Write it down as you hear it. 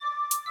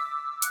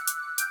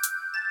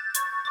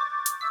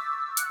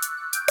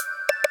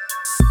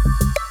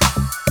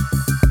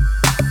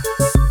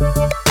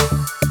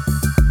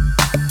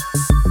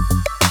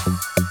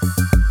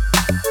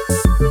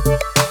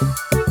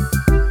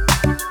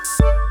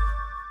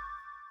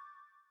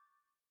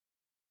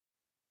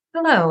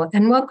Hello,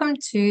 and welcome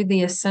to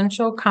the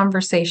Essential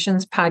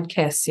Conversations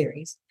podcast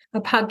series, a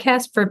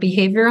podcast for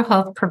behavioral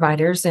health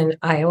providers in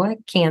Iowa,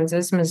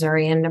 Kansas,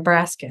 Missouri, and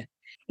Nebraska.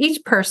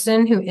 Each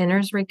person who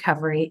enters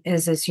recovery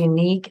is as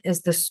unique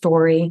as the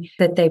story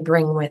that they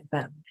bring with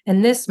them.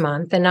 And this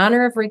month, in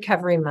honor of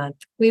Recovery Month,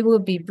 we will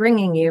be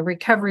bringing you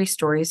recovery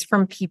stories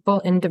from people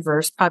in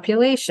diverse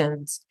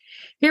populations.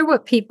 Hear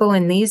what people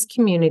in these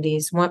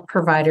communities want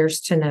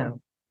providers to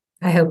know.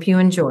 I hope you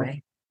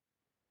enjoy.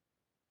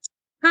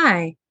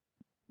 Hi.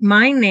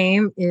 My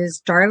name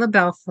is Darla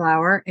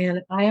Bellflower,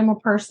 and I am a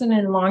person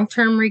in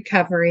long-term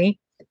recovery.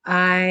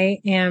 I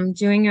am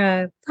doing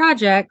a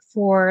project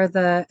for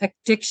the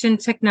Addiction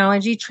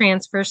Technology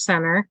Transfer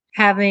Center,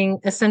 having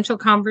essential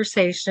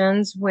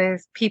conversations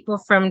with people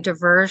from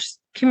diverse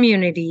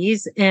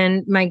communities.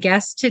 And my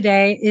guest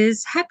today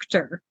is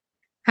Hector.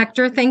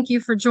 Hector, thank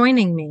you for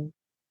joining me.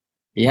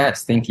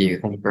 Yes, thank you.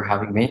 Thank you for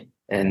having me.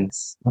 And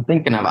I'm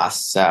thinking of us,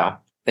 so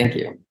thank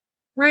you.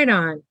 Right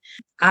on.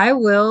 I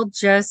will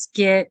just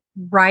get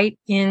right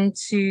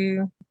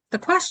into the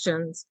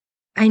questions.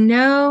 I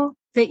know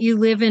that you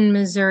live in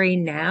Missouri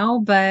now,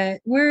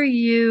 but where are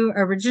you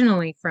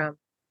originally from?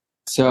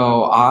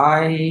 So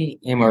I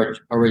am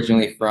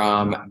originally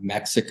from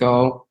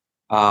Mexico,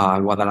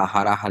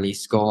 Guadalajara,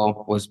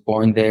 Jalisco. Was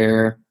born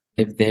there,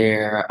 lived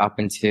there up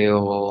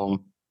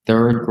until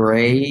third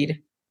grade.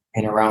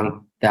 And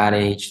around that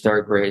age,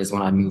 third grade is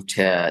when I moved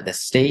to the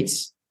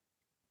States,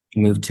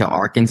 moved to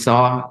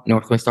Arkansas,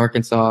 Northwest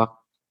Arkansas,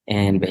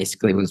 and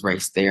basically was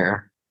raised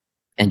there.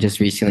 And just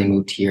recently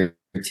moved here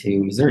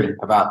to Missouri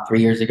about 3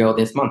 years ago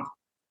this month.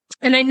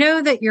 And I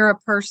know that you're a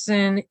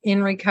person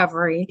in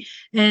recovery.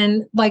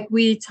 And like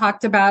we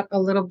talked about a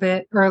little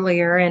bit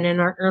earlier and in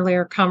our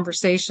earlier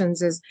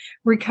conversations, is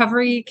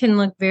recovery can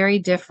look very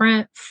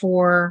different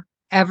for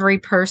every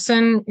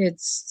person.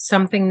 It's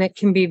something that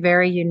can be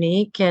very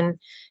unique. And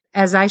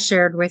as I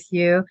shared with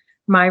you,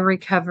 my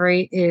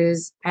recovery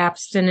is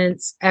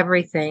abstinence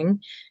everything,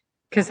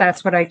 because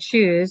that's what I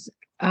choose.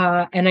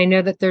 And I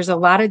know that there's a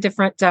lot of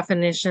different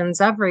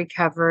definitions of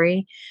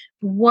recovery.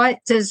 What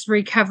does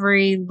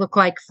recovery look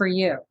like for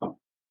you?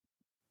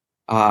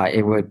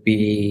 It would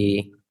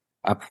be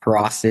a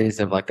process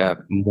of like a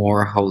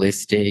more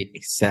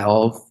holistic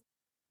self,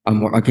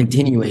 a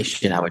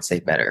continuation, I would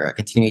say better, a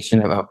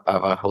continuation of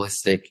a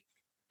holistic,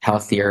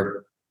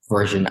 healthier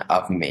version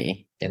of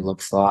me. It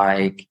looks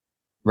like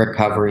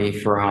recovery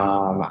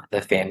from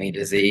the family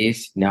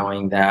disease,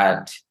 knowing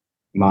that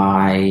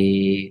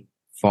my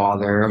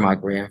father, my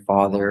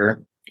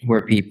grandfather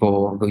were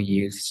people who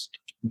used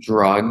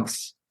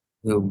drugs,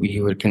 who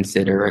you would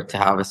consider to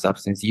have a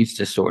substance use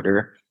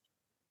disorder.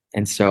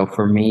 And so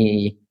for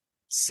me,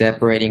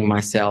 separating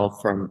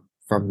myself from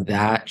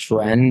that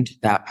trend,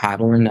 that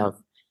pattern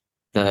of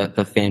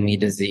the family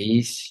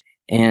disease,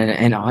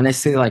 and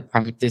honestly, like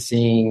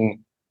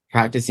practicing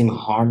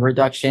harm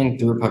reduction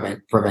through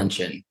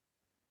prevention.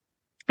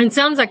 It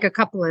sounds like a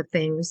couple of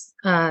things.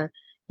 As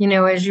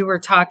you were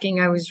talking,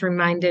 I was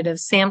reminded of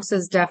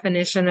Samsa's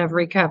definition of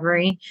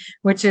recovery,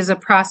 which is a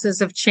process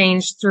of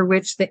change through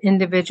which the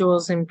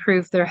individuals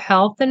improve their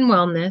health and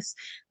wellness,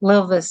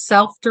 live a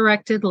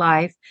self-directed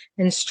life,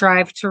 and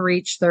strive to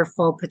reach their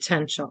full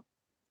potential,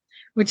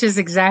 which is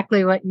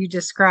exactly what you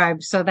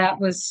described. So that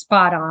was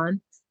spot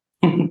on.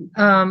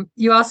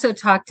 You also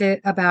talked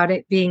about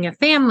it being a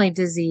family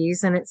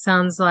disease, and it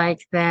sounds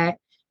like that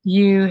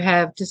you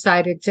have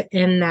decided to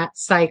end that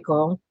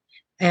cycle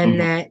and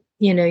that,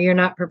 you're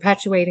not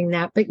perpetuating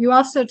that. But you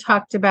also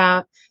talked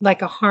about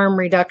like a harm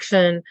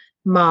reduction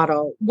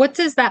model. What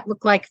does that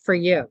look like for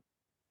you?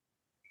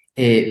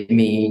 It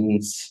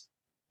means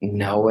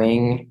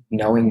knowing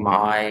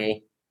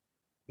my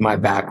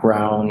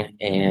background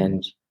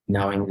and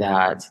knowing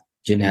that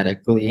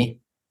genetically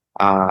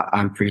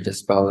I'm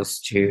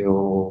predisposed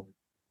to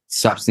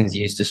substance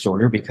use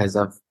disorder because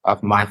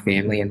of my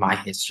family and my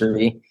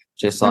history.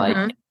 Just like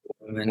a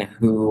woman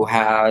who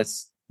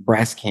has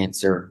breast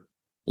cancer,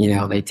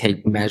 they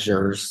take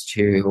measures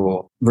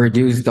to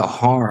reduce the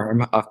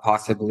harm of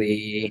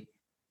possibly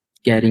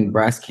getting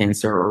breast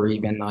cancer, or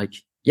even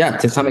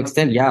to some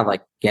extent,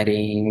 like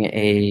getting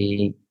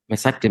a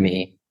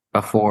mastectomy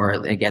before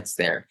it gets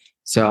there.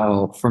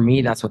 So for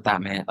me, that's what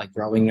that meant. Like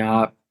growing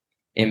up,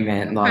 it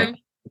meant like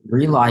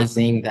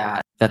realizing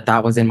that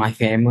was in my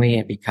family.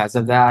 And because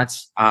of that,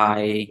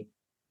 I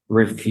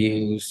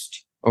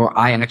refused, or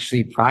I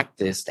actually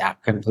practiced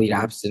complete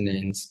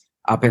abstinence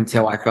up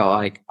until I felt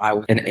like I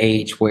was an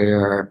age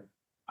where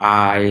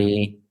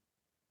I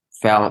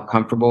felt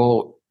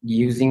comfortable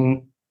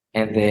using.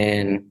 And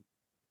then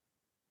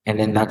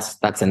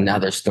that's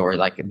another story.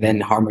 Like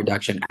then harm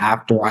reduction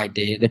after I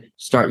did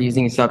start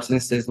using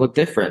substances looked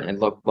different. It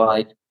looked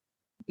like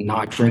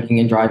not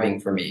drinking and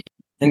driving for me,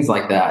 things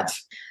like that.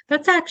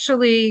 That's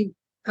actually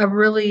a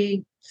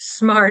really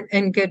smart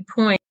and good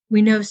point.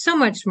 We know so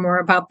much more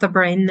about the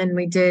brain than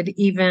we did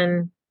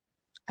even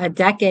a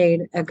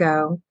decade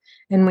ago.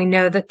 And we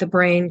know that the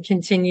brain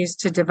continues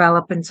to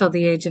develop until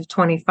the age of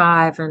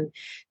 25. And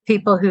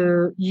people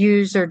who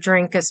use or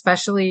drink,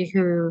 especially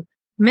who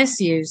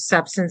misuse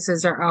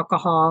substances or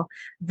alcohol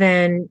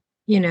then,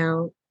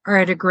 are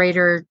at a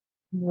greater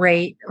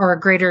rate or a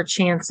greater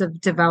chance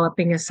of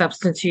developing a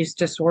substance use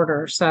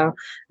disorder. So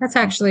that's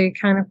actually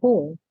kind of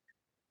cool.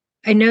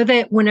 I know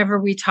that whenever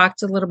we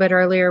talked a little bit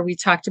earlier, we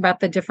talked about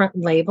the different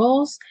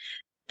labels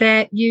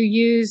that you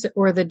use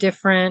or the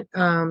different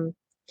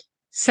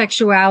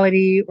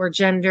sexuality or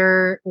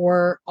gender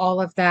or all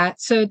of that.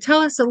 So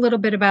tell us a little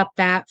bit about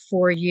that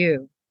for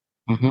you.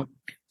 hmm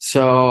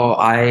So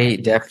I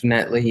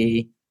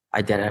definitely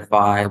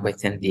identify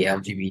within the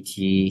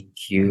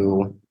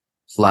LGBTQ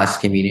plus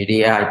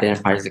community. I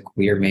identify as a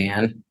queer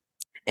man.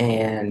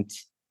 And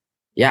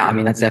yeah, I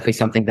mean, that's definitely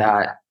something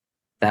that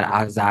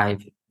as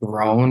I've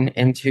grown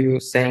into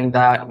saying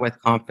that with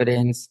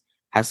confidence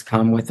has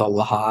come with a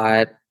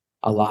lot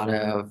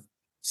of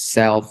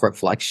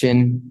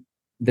self-reflection.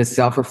 The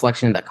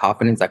self-reflection and the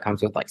confidence that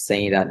comes with like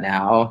saying that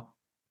now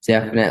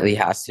definitely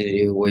has to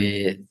do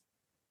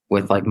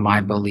with like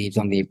my beliefs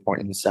on the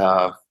importance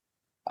of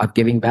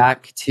giving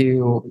back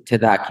to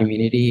that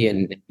community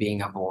and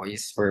being a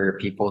voice for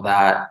people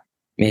that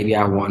maybe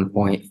at one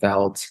point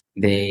felt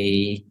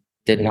they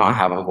did not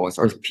have a voice,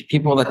 or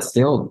people that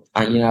still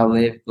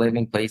live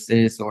in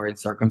places or in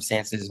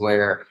circumstances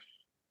where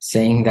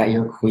saying that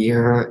you're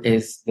queer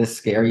is the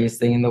scariest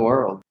thing in the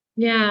world.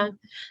 Yeah.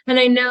 And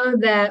I know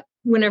that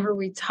whenever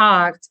we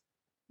talked,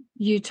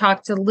 you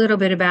talked a little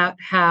bit about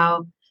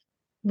how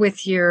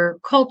with your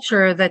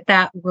culture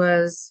that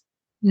was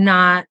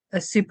not a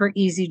super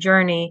easy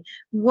journey.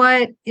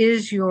 What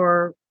is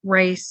your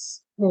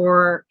race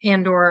or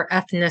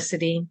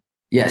ethnicity?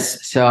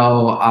 Yes,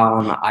 so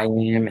I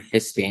am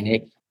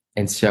Hispanic,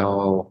 and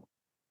so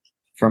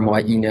from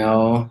what you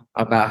know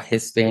about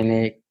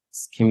Hispanic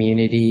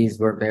communities,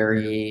 we're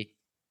very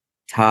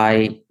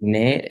tight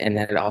knit, and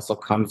then it also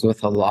comes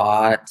with a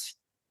lot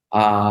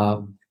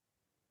of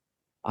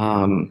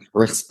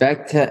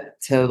respect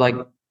to like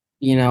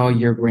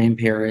your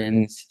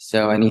grandparents.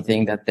 So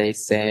anything that they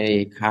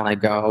say kind of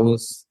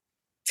goes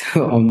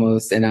to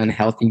almost an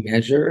unhealthy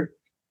measure.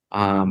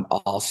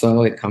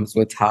 Also, it comes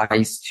with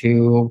ties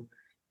to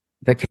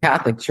the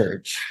Catholic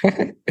Church.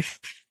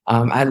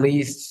 At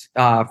least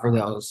for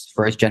those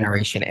first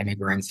generation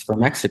immigrants from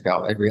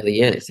Mexico, it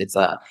really is. It's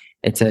a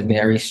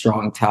very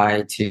strong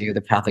tie to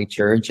the Catholic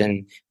Church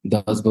and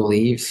those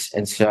beliefs.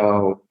 And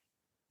so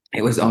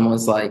it was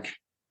almost like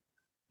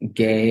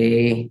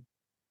gay,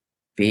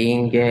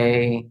 being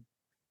gay,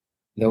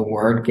 the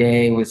word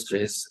gay was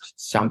just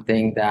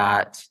something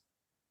that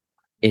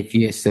if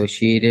you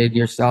associated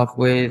yourself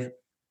with,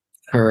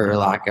 for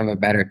lack of a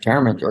better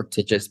term, or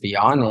to just be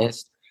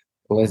honest,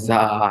 was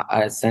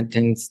a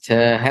sentence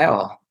to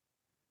hell.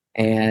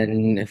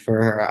 And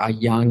for a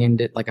young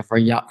and like for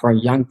a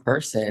young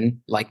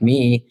person like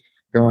me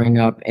growing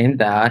up in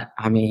that,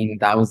 I mean,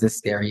 that was the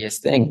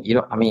scariest thing. You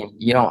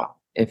don't,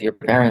 if your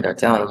parents are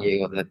telling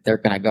you that they're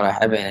going to go to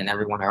heaven and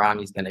everyone around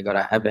you is going to go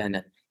to heaven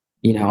and,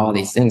 all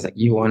these things, like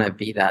you want to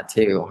be that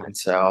too. And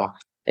so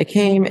it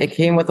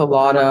came with a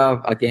lot of,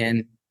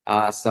 again,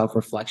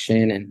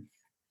 self-reflection and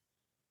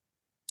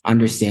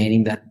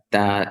understanding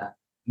that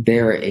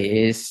there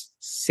is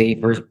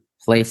safer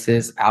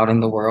places out in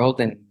the world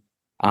and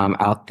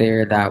out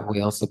there that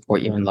will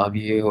support you and love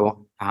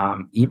you,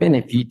 even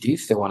if you do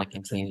still want to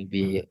continue to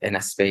be in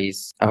a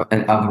space of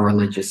a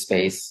religious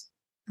space.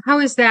 How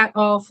is that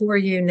all for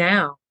you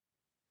now?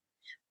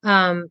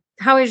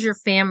 How is your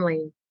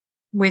family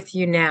with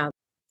you now?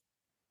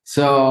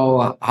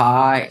 So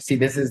I see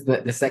this is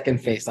the second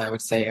phase, I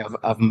would say,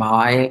 of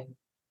my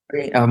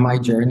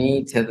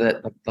journey to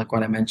the like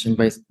what I mentioned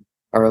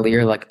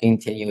earlier, like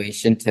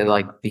continuation to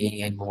like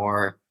being a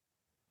more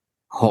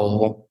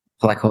whole,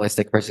 like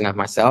holistic version of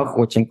myself,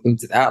 which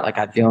includes that. Like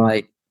I feel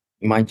like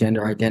my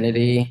gender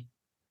identity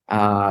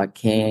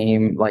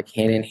came like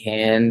hand in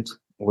hand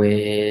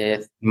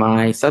with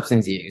my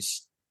substance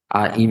use,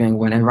 even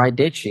whenever I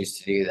did choose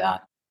to do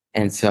that.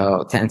 And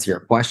so to answer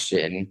your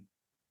question,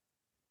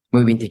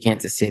 moving to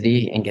Kansas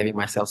City and giving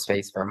myself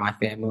space for my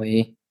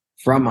family,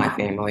 from my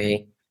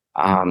family,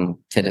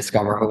 to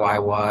discover who I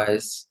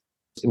was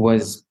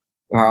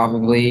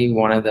probably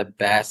one of the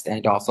best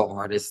and also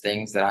hardest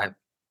things that I've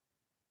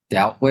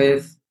dealt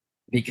with,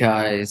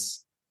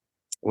 because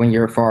when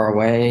you're far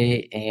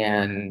away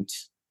and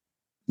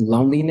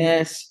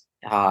loneliness,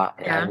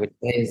 I would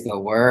say is the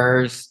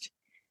worst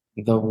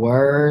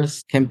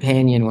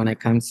companion when it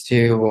comes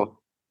to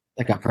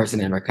like a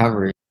person in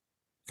recovery.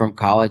 From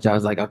college, I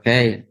was like,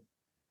 okay,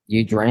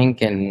 you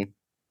drink, and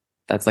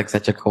that's like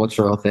such a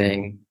cultural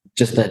thing,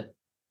 just a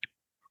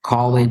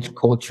college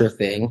culture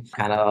thing.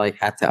 Kind of like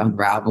had to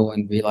unravel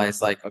and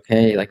realize like,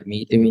 okay, like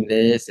me doing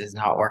this is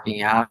not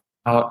working out.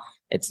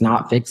 It's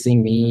not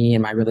fixing me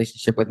and my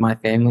relationship with my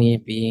family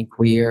and being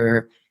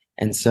queer.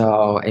 And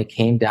so it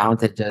came down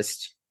to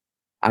just,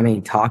 I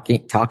mean,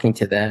 talking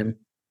to them.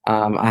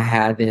 I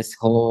had this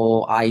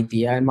whole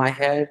idea in my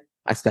head,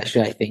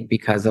 especially I think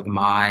because of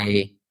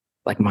my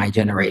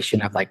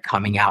generation of like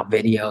coming out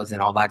videos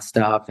and all that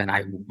stuff. And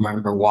I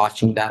remember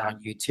watching that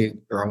on YouTube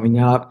growing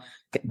up.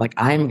 like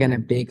I'm gonna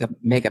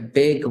make a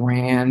big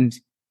grand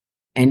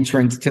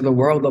entrance to the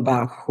world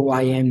about who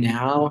I am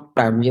now.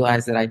 I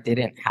realized that I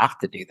didn't have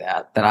to do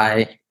that, that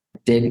I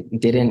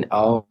didn't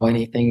owe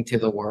anything to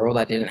the world.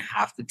 I didn't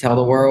have to tell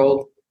the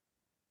world,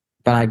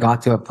 but I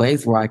got to a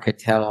place where I could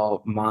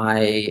tell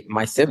my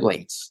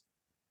siblings.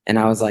 And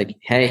I was like,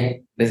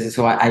 hey, this is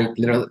who I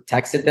literally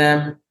texted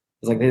them. I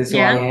was like, this is who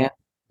I Yeah. am,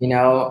 you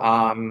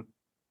know,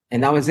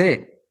 and that was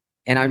it.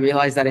 And I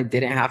realized that it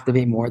didn't have to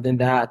be more than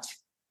that.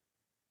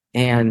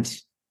 And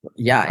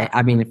yeah,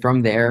 I mean,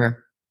 from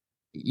there,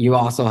 you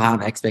also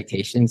have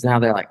expectations now.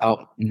 They're like,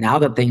 oh, now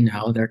that they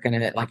know, they're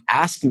gonna like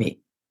ask me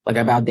like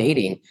about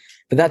dating.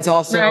 But that's Right.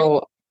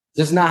 also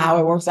just not how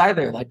it works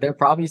either. Like they're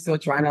probably still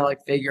trying to like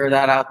figure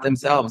that out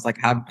themselves. Like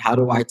how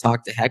do I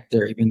talk to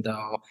Hector even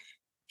though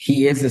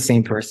he is the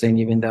same person,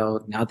 even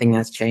though nothing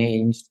has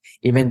changed,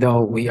 even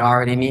though we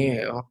already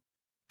knew?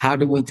 How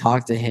do we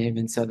talk to him?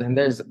 And so then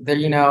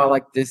you know,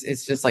 like this,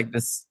 it's just like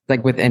this,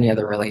 like with any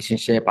other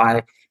relationship,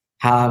 I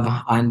have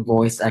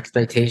unvoiced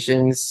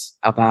expectations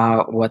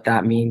about what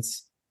that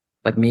means,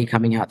 like me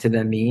coming out to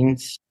them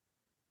means.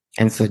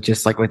 And so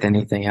just like with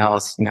anything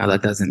else, you know,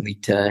 that doesn't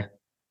lead to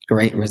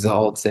great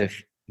results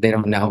if they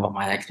don't know what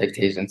my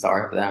expectations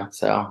are of them.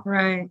 So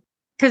Right.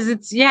 Because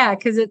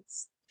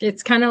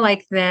it's kind of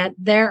like that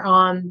they're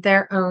on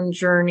their own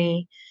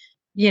journey,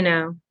 you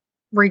know,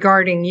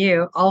 regarding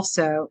you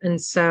also.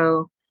 And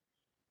so,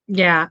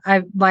 yeah,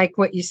 I like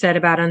what you said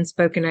about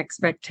unspoken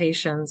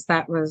expectations.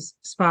 That was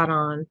spot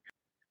on.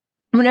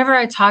 Whenever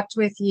I talked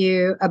with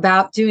you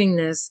about doing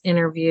this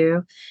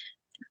interview,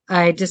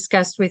 I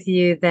discussed with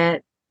you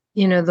that,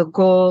 the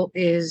goal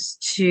is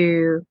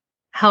to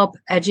help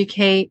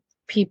educate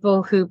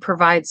people who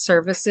provide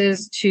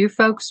services to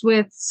folks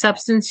with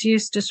substance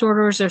use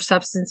disorders or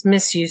substance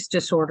misuse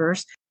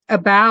disorders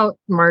about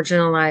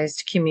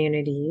marginalized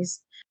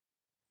communities,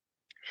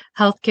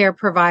 healthcare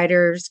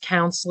providers,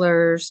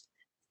 counselors,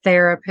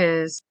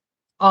 therapists,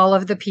 all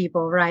of the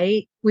people,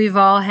 right? We've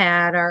all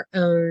had our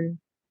own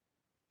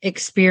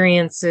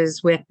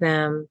experiences with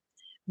them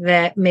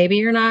that maybe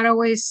you're not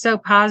always so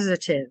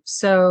positive.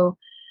 So,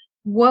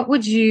 what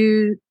would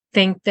you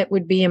think that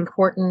would be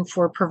important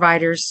for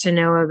providers to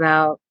know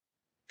about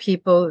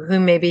people who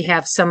maybe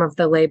have some of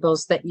the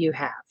labels that you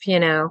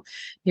have?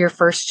 You're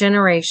first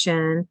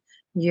generation,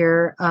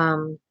 you're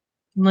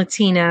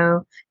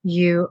Latino,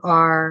 you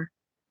are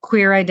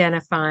queer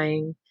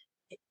identifying,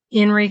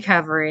 in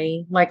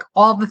recovery, like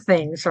all the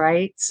things,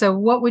 right? So,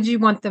 what would you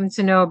want them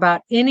to know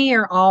about any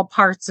or all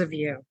parts of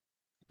you?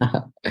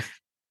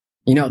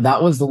 you know,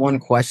 that was the one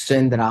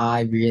question that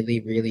I really,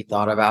 really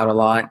thought about a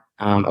lot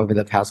over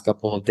the past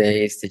couple of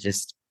days to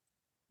just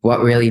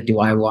what really do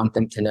I want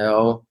them to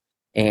know?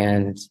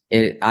 And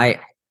it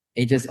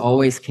just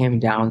always came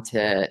down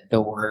to the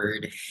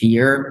word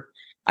fear.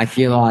 I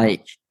feel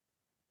like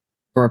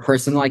for a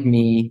person like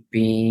me,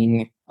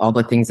 being all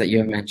the things that you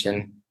have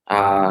mentioned,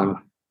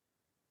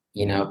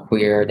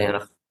 queer,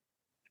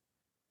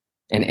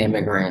 an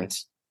immigrant,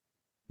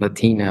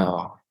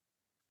 Latino,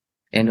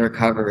 in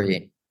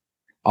recovery,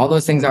 all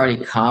those things already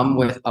come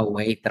with a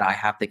weight that I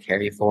have to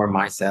carry for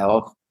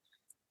myself.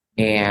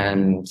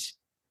 And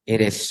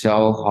it is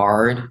so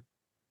hard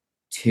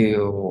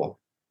to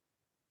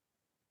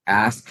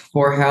ask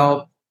for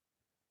help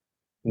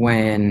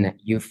when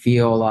you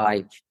feel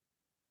like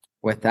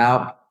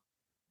without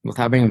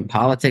bringing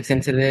politics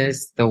into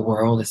this, the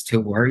world is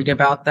too worried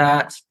about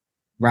that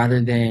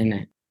rather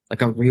than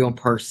like a real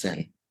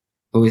person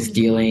who is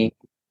dealing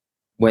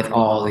with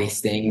all these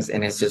things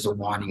and is just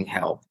wanting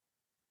help.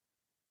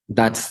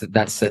 That's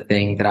the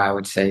thing that I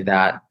would say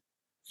that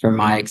from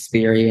my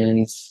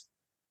experience,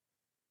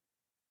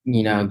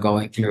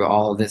 going through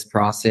all of this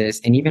process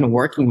and even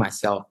working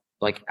myself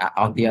like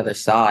on the other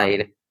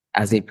side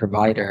as a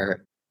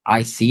provider,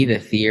 I see the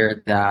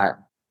fear that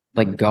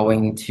like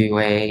going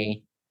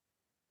to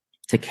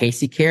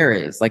Casey Care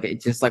is like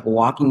it's just like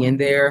walking in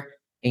there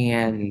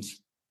and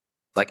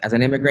like as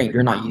an immigrant,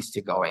 you're not used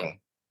to going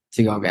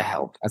to go get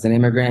help. As an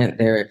immigrant,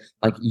 there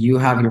like you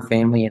have your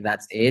family and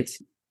that's it.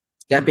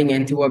 Stepping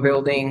into a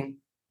building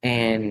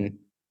and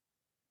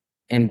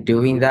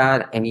doing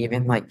that and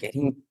even like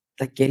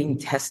getting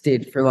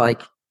tested for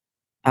like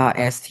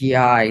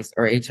STIs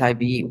or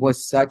HIV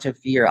was such a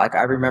fear. Like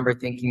I remember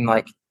thinking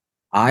like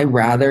I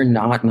rather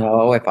not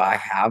know if I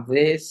have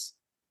this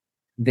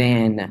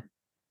than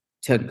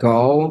to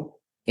go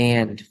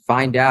and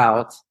find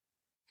out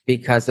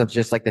because of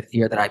just like the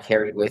fear that I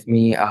carried with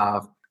me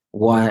of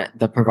what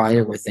the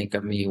provider would think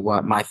of me,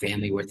 what my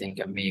family would think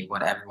of me,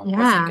 what everyone would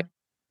think Yeah, of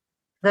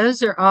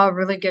those are all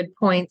really good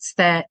points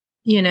that,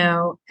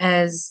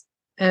 as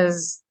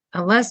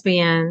a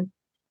lesbian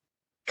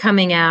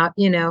coming out,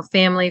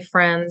 family,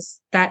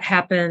 friends, that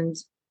happened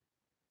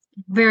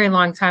very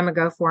long time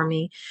ago for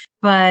me.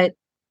 But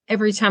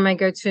every time I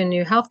go to a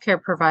new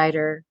healthcare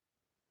provider,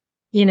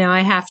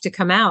 I have to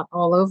come out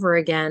all over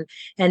again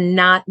and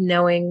not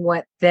knowing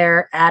what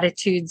their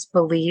attitudes,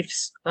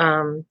 beliefs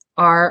are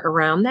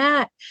around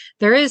that.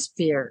 There is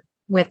fear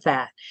with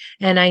that.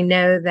 And I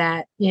know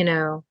that,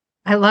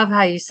 I love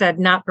how you said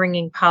not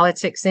bringing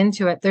politics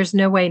into it. There's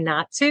no way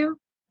not to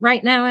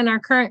right now in our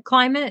current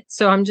climate.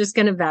 So I'm just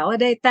going to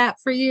validate that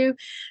for you,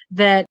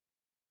 that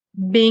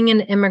being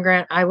an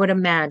immigrant, I would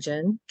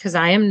imagine, because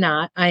I am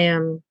not, I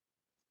am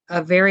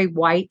a very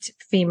white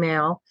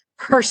female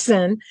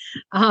person.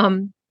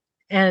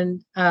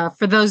 And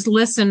for those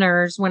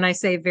listeners, when I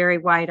say very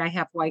white, I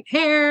have white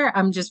hair.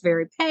 I'm just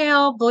very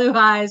pale, blue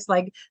eyes,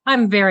 like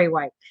I'm very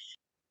white.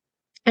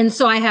 And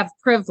so I have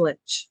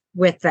privilege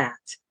with that.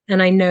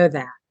 And I know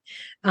that.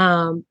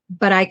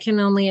 But I can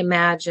only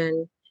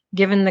imagine,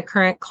 given the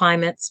current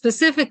climate,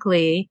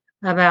 specifically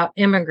about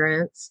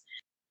immigrants,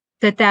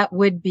 that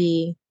would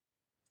be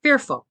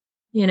fearful,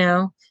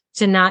 to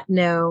not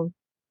know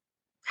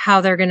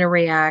how they're going to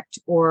react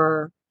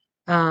or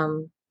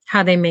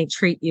how they may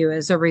treat you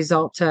as a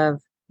result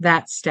of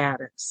that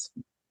status.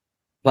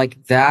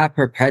 Like that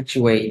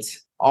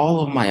perpetuates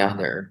all of my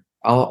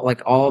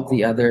all of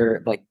the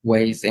other like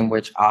ways in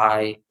which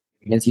I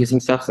misusing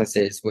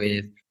substances,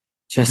 with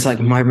just like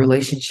my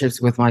relationships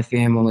with my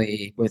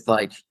family, with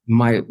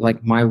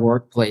my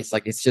workplace.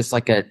 Like it's just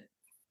like like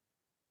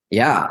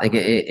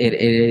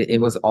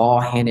it was all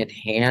hand in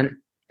hand.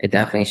 It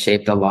definitely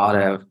shaped a lot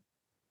of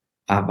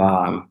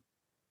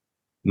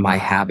my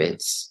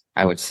habits,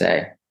 I would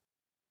say.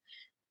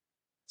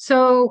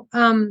 So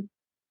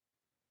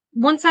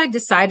once I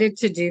decided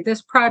to do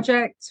this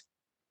project,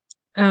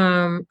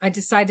 I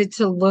decided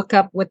to look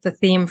up what the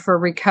theme for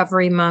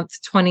Recovery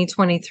Month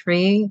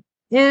 2023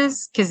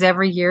 is, because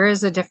every year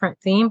is a different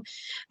theme.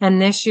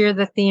 And this year,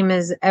 the theme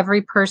is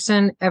every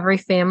person, every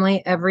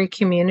family, every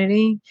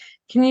community.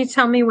 Can you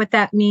tell me what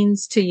that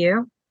means to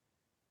you?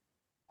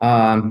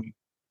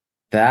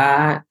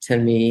 That to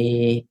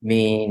me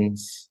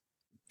means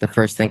the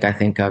first thing I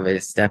think of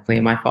is definitely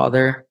my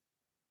father.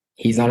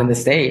 He's not in the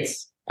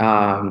States,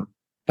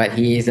 but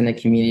he is in a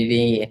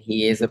community, and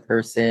he is a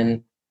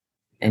person,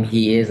 and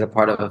he is a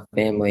part of a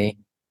family.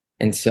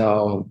 And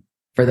so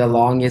for the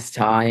longest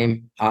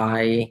time,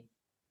 I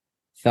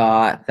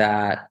thought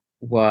that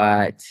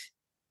what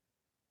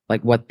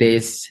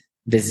this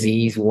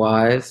disease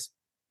was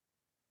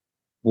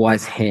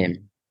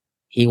him.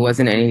 He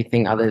wasn't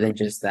anything other than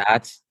just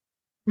that.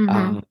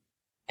 Mm-hmm.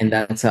 And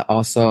that's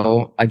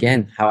also,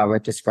 again, how I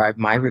would describe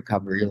my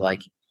recovery.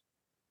 Like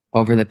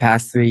over the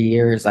past 3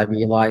 years, I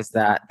realized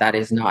that that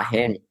is not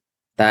him,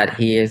 that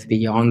he is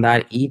beyond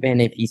that,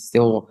 even if he's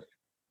still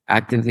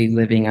actively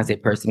living as a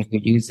person who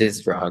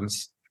uses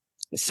drugs,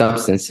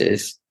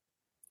 substances.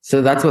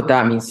 So that's what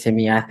that means to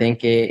me. I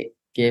think it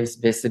gives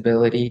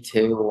visibility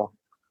to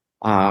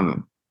a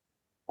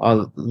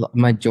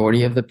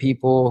majority of the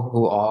people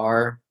who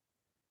are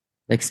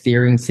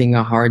experiencing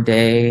a hard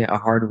day, a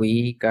hard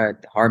week, a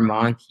hard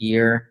month,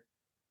 year.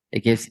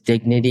 It gives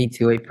dignity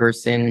to a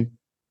person.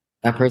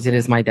 That person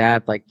is my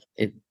dad. Like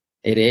it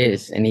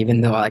is. And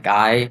even though like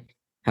I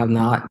have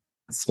not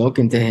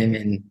spoken to him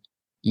in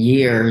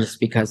years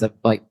because of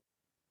like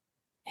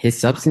his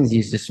substance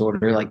use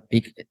disorder,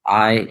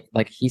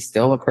 he's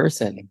still a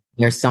person.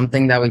 There's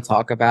something that we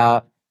talk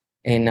about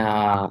in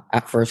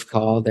at First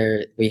Call.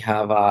 There we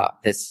have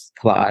this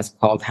class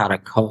called How to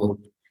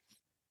Cope,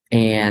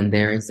 and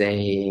there is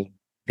a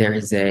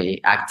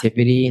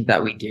activity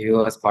that we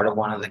do as part of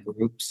one of the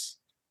groups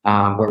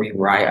where we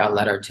write a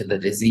letter to the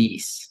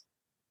disease.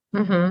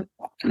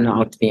 Mm-hmm.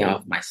 Knocked me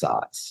off my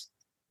socks,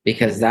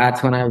 because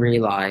that's when I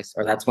realized,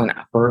 or that's when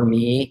for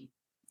me,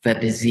 the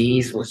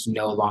disease was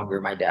no longer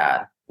my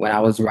dad. When I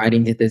was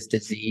writing to this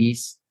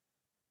disease,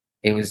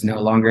 it was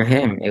no longer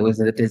him. It was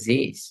the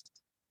disease.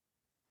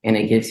 And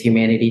it gives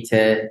humanity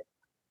to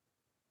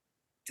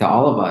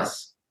all of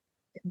us.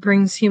 It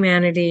brings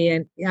humanity.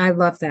 And I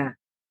love that.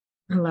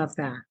 I love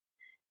that.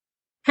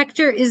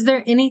 Hector, is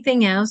there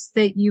anything else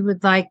that you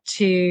would like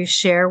to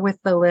share with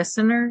the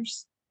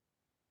listeners?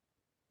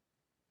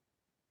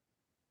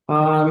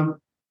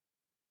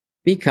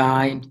 Be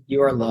kind.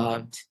 You are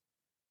loved.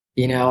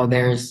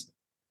 There's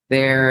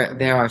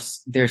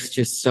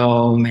just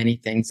so many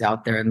things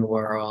out there in the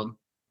world.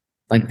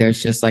 Like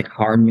there's just like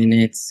hard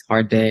minutes,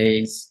 hard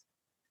days,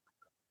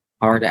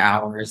 hard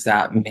hours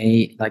that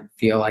may like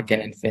feel like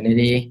an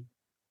infinity.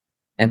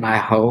 And my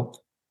hope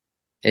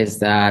is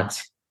that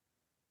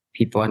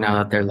people know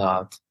that they're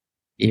loved,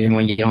 even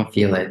when you don't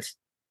feel it,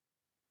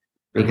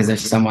 because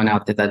there's someone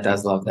out there that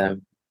does love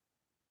them.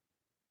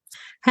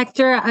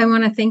 Hector, I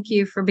want to thank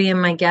you for being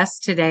my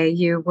guest today.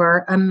 You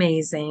were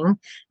amazing,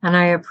 and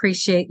I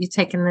appreciate you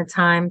taking the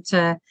time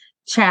to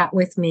chat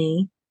with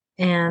me.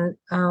 And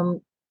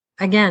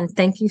again,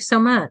 thank you so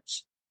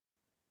much.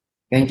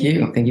 Thank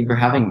you. Thank you for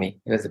having me.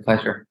 It was a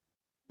pleasure.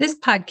 This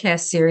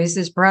podcast series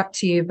is brought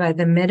to you by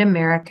the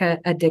Mid-America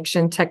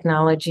Addiction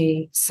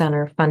Technology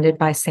Center, funded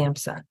by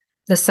SAMHSA,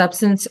 the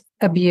Substance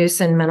Abuse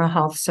and Mental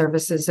Health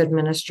Services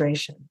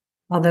Administration.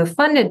 Although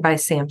funded by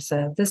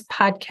SAMHSA, this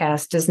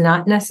podcast does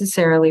not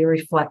necessarily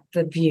reflect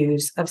the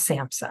views of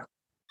SAMHSA.